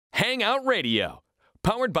Hangout Radio,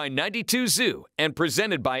 powered by 92 Zoo and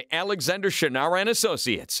presented by Alexander Shannara and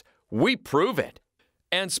Associates. We prove it.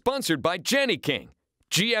 And sponsored by Jenny King,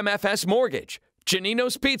 GMFS Mortgage,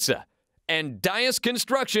 Janino's Pizza, and Dias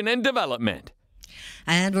Construction and Development.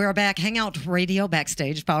 And we're back, Hangout Radio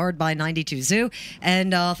backstage, powered by 92 Zoo.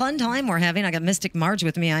 And fun time we're having. I got Mystic Marge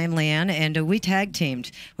with me. I am Leanne, and we tag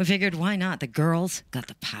teamed. We figured, why not? The girls got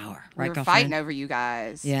the power, right? We're fighting over you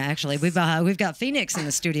guys. Yeah, actually, we've got Phoenix in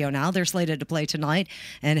the studio now. They're slated to play tonight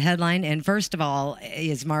and headline. And first of all,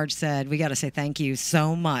 as Marge said, we got to say thank you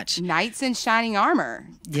so much. Knights in shining armor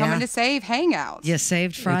coming to save Hangouts. You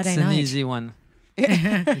saved Friday night. It's an easy one.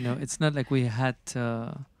 It's not like we had.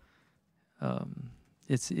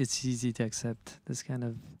 It's easy to accept this kind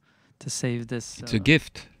of, to save this. It's a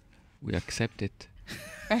gift. We accept it.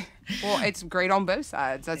 Well, it's great on both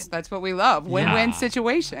sides. That's what we love. Win-win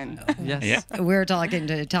situation. Yes. Yeah. We're talking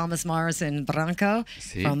to Thomas Morrison Branco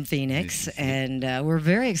from Phoenix, and we're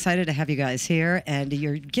very excited to have you guys here. And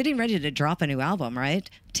you're getting ready to drop a new album, right?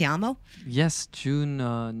 Ti amo? Yes, June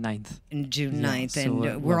 9th. June 9th. So,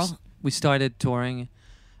 and we started touring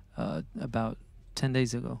about 10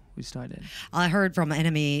 days ago. We started. I heard from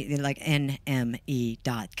NME, like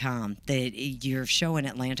NME.com, that your show in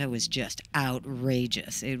Atlanta was just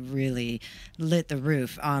outrageous. It really lit the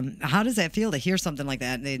roof. How does that feel to hear something like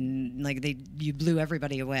that? And you blew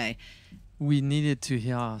everybody away. We needed to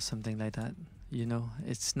hear something like that.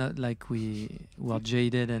 It's not like we were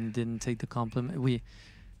jaded and didn't take the compliment.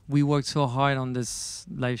 We worked so hard on this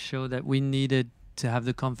live show that we needed to have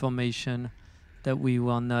the confirmation that we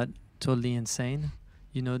were not totally insane,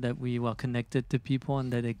 that we were connected to people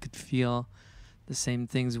and that they could feel the same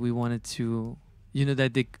things we wanted to,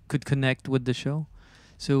 that they could connect with the show.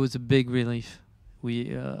 So it was a big relief.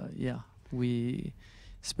 We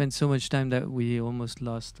spent so much time that we almost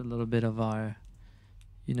lost a little bit of our,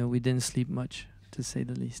 we didn't sleep much, to say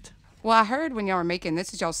the least. Well, I heard when y'all were making,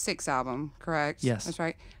 this is y'all's 6th album, correct? Yes. That's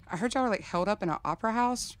right. I heard y'all were held up in an opera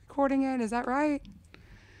house recording it. Is that right?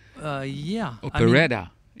 Yeah. Operetta.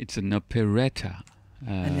 It's an operetta.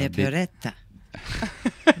 An operetta.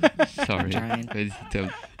 Sorry.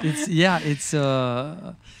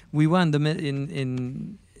 We were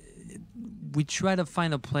in we try to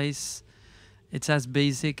find a place. It's as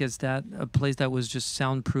basic as that, a place that was just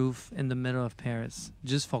soundproof in the middle of Paris,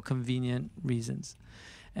 just for convenient reasons.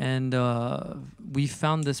 And we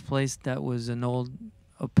found this place that was an old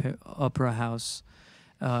opera house,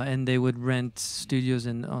 and they would rent studios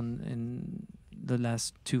in the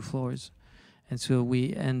last 2 floors, and so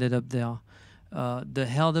we ended up there. The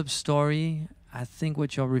held up story, I think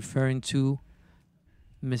what you're referring to,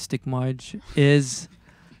 Mystic Marge, is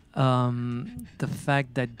the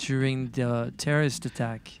fact that during the terrorist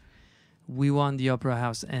attack we were in the opera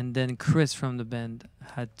house, and then Chris from the band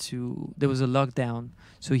there was a lockdown,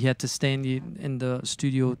 so he had to stay in the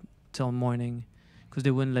studio till morning because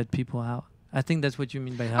they wouldn't let people out. I think that's what you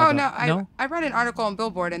mean by how. Oh, no, I read an article on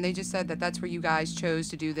Billboard, and they just said that that's where you guys chose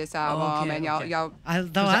to do this album, and y'all.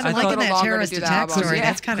 I'm liking that terrorist attack story. Yeah.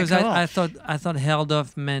 That's kind of cool. I thought held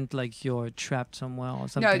off meant like you're trapped somewhere or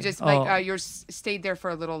something. No, just like you're stayed there for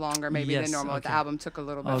a little longer maybe than normal. Okay. The album took a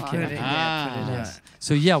little bit longer. Put it in.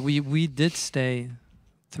 So yeah, we did stay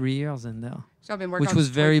 3 years in there, So I've been working which on was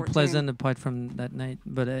very 2014. pleasant apart from that night.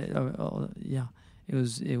 But yeah, it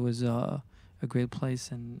was a great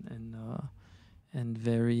place and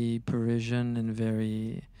very Parisian and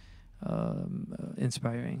very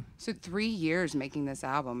inspiring. So 3 years making this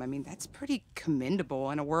album. I mean, that's pretty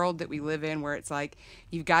commendable in a world that we live in where it's like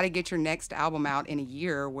you've got to get your next album out in a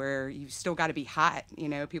year where you've still got to be hot.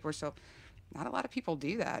 People are still, not a lot of people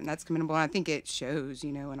do that, and that's commendable. And I think it shows,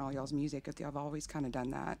 in all y'all's music that y'all have always kind of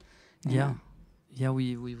done that. Yeah,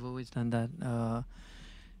 we've always done that.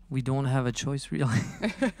 We don't have a choice really.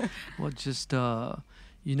 Well, just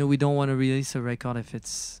we don't want to release a record if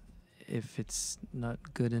it's not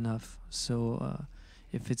good enough. So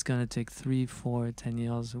if it's gonna take 3, 4, 10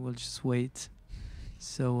 years, we'll just wait.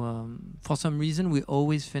 So for some reason, we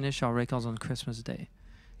always finish our records on Christmas Day.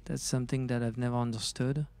 That's something that I've never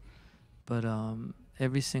understood. But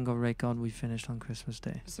every single record we finished on Christmas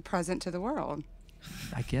Day. It's a present to the world.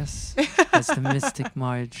 I guess that's the Mystic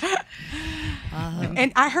Marge.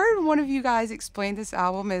 And I heard one of you guys explain this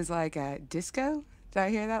album as like a disco. Did I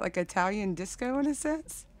hear that? Like Italian disco in a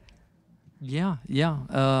sense? Yeah.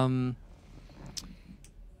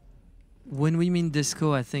 When we mean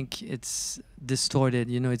disco, I think it's distorted.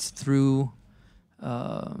 It's through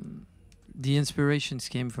the inspirations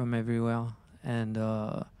came from everywhere, and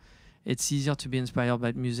it's easier to be inspired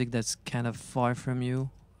by music that's kind of far from you,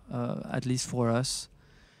 at least for us.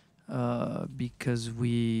 because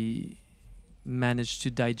we managed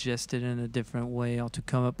to digest it in a different way or to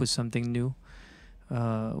come up with something new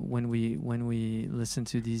when we listen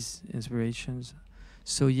to these inspirations.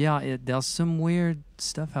 So yeah, there's some weird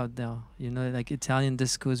stuff out there. You know, like Italian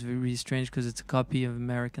disco is very strange because it's a copy of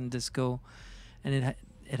American disco, and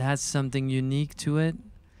it has something unique to it.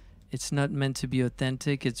 It's not meant to be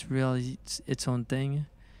authentic. It's really its own thing.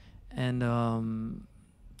 And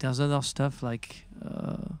there's other stuff like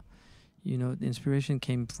you know, the inspiration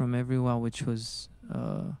came from everywhere, which is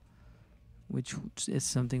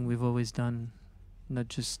something we've always done, not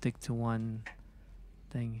just stick to one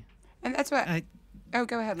thing. And that's what. Oh,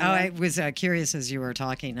 go ahead. Oh, I was curious as you were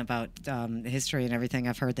talking about history and everything.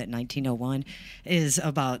 I've heard that 1901 is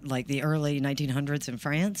about like the early 1900s in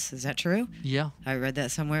France. Is that true? Yeah. I read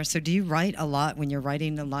that somewhere. So do you write a lot when you're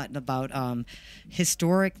writing a lot about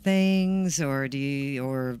historic things, or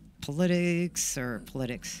politics? Or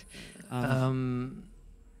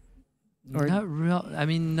not real. I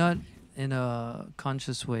mean, not in a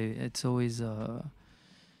conscious way. It's always I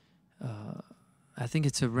think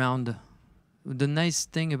it's around. The nice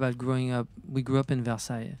thing about growing up, we grew up in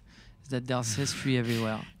Versailles, is that there's history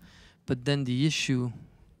everywhere. But then the issue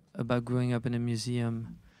about growing up in a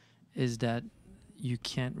museum is that you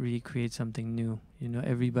can't really create something new. You know,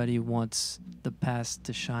 everybody wants the past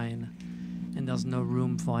to shine, and there's no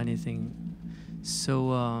room for anything.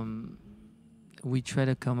 So we try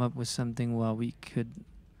to come up with something where we could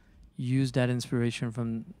use that inspiration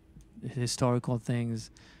from historical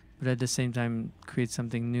things, but at the same time create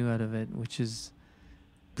something new out of it, which is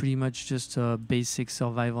pretty much just a basic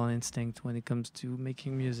survival instinct when it comes to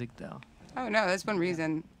making music there. Oh no, that's one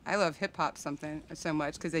reason I love hip hop so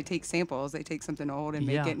much, because they take samples, they take something old and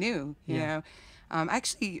make it new. You know, I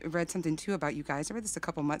actually read something too about you guys. I read this a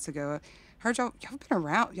couple months ago. Heard y'all been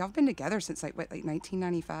around. Y'all been together since like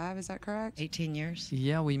 1995. Is that correct? 18 years.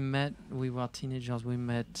 Yeah, we met. We were teenagers. We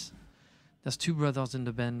met. There's two brothers in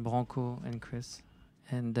the band, Branco and Chris.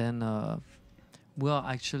 And then, well,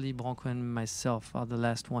 actually, Branco and myself are the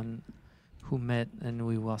last one who met, and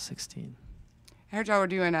we were 16. I heard y'all were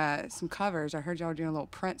doing some covers. I heard y'all were doing little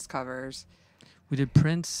Prince covers. We did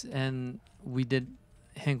Prince, and we did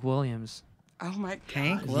Hank Williams. Oh my God.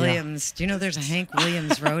 Hank Williams. Do you know there's a Hank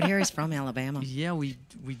Williams road here? He's from Alabama. Yeah, we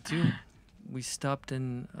do. We stopped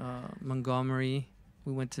in Montgomery.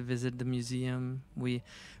 We went to visit the museum.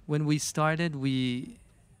 When we started, we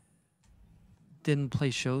didn't play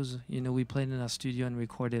shows. You know, we played in our studio and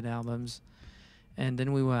recorded albums. And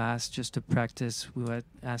then we were asked just to practice. We were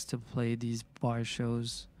asked to play these bar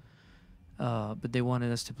shows. But they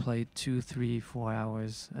wanted us to play 2, 3, 4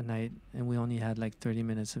 hours a night. And we only had like 30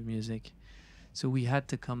 minutes of music. So we had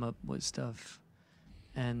to come up with stuff.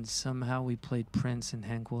 And somehow we played Prince and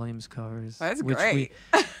Hank Williams covers. That's which great.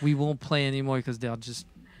 we won't play anymore because they're just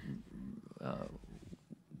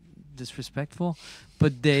disrespectful.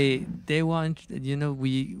 But they want, you know,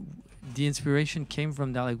 the inspiration came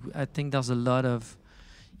from that. Like, I think there's a lot of,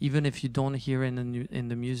 even if you don't hear in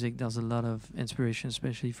the music, there's a lot of inspiration,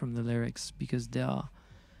 especially from the lyrics, because they are,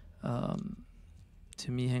 to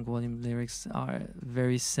me, Hank Williams lyrics are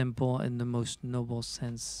very simple in the most noble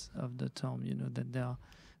sense of the term. You know, that they are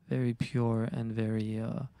very pure and very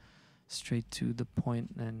straight to the point.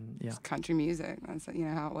 And yeah, It's country music. That's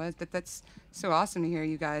how it was. But that's so awesome to hear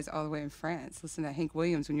you guys all the way in France listen to Hank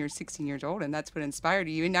Williams when you were 16 years old, and that's what inspired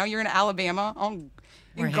you. And now you're in Alabama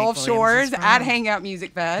in Gulf Shores at Hangout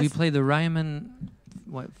Music Fest. we played the Ryman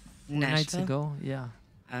 4 nights Nashville? ago. Yeah.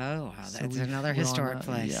 Oh, wow. So That's we're another on historic that,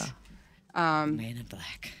 place. yeah. Man in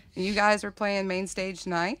Black. You guys are playing main stage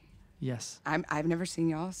tonight. Yes. I've never seen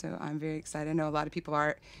y'all, so I'm very excited. I know a lot of people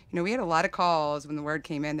are. We had a lot of calls when the word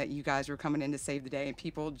came in that you guys were coming in to save the day, and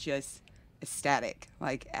people just ecstatic,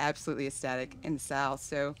 like absolutely ecstatic in the South.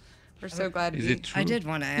 So we're so glad to Is be. it true? I did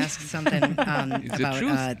want to ask something about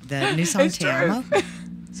truth? the new song It's Te true. Amo.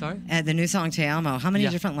 Sorry? The new song Te Amo. How many Yeah.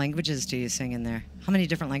 different languages do you sing in there? How many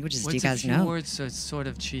different languages do you It's a guys few know? words, so it's sort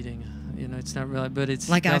of cheating. You know, it's not really, but it's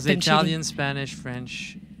Like, I've there's been Italian, Spanish,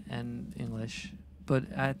 French, and English. But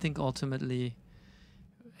I think ultimately,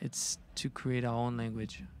 it's to create our own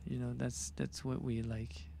language. You know, that's what we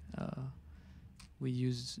like. We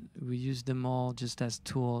use them all just as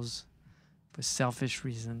tools for selfish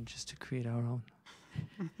reason, just to create our own.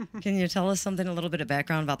 Can you tell us something, a little bit of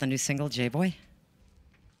background about the new single J-Boy?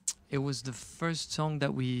 It was the first song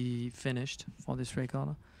that we finished for this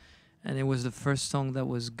record, and it was the first song that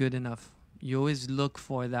was good enough. You always look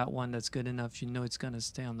for that one that's good enough. You know it's gonna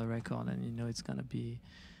stay on the record, and you know it's gonna be,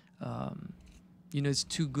 it's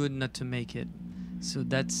too good not to make it. So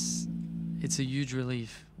it's a huge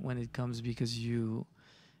relief when it comes, because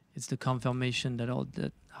it's the confirmation that all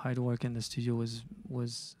that hard work in the studio is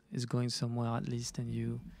going somewhere at least, and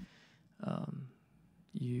you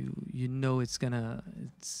know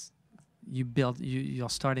you're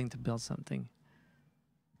starting to build something.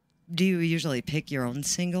 Do you usually pick your own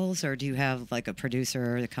singles, or do you have like a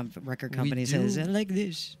producer or the record company says, I like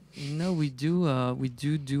this? No, we do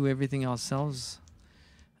everything ourselves.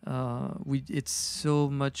 It's so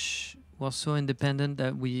much, we're so independent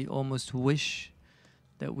that we almost wish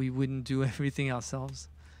that we wouldn't do everything ourselves.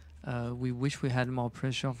 We wish we had more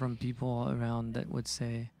pressure from people around that would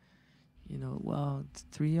say, you know, well,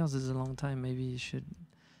 3 years is a long time. Maybe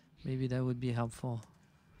that would be helpful.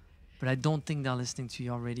 But I don't think they're listening to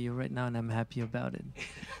your radio right now, and I'm happy about it.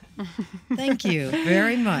 Thank you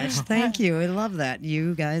very much. Thank you. I love that.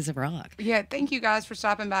 You guys rock. Yeah, thank you guys for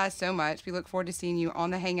stopping by so much. We look forward to seeing you on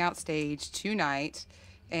the Hangout stage tonight.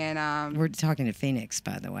 And we're talking to Phoenix,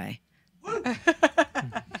 by the way. On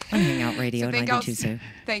Hangout Radio, so 92 Zoo.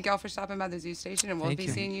 Thank y'all for stopping by the Zoo Station, and we'll Thank be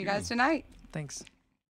you. seeing you guys tonight. Thanks.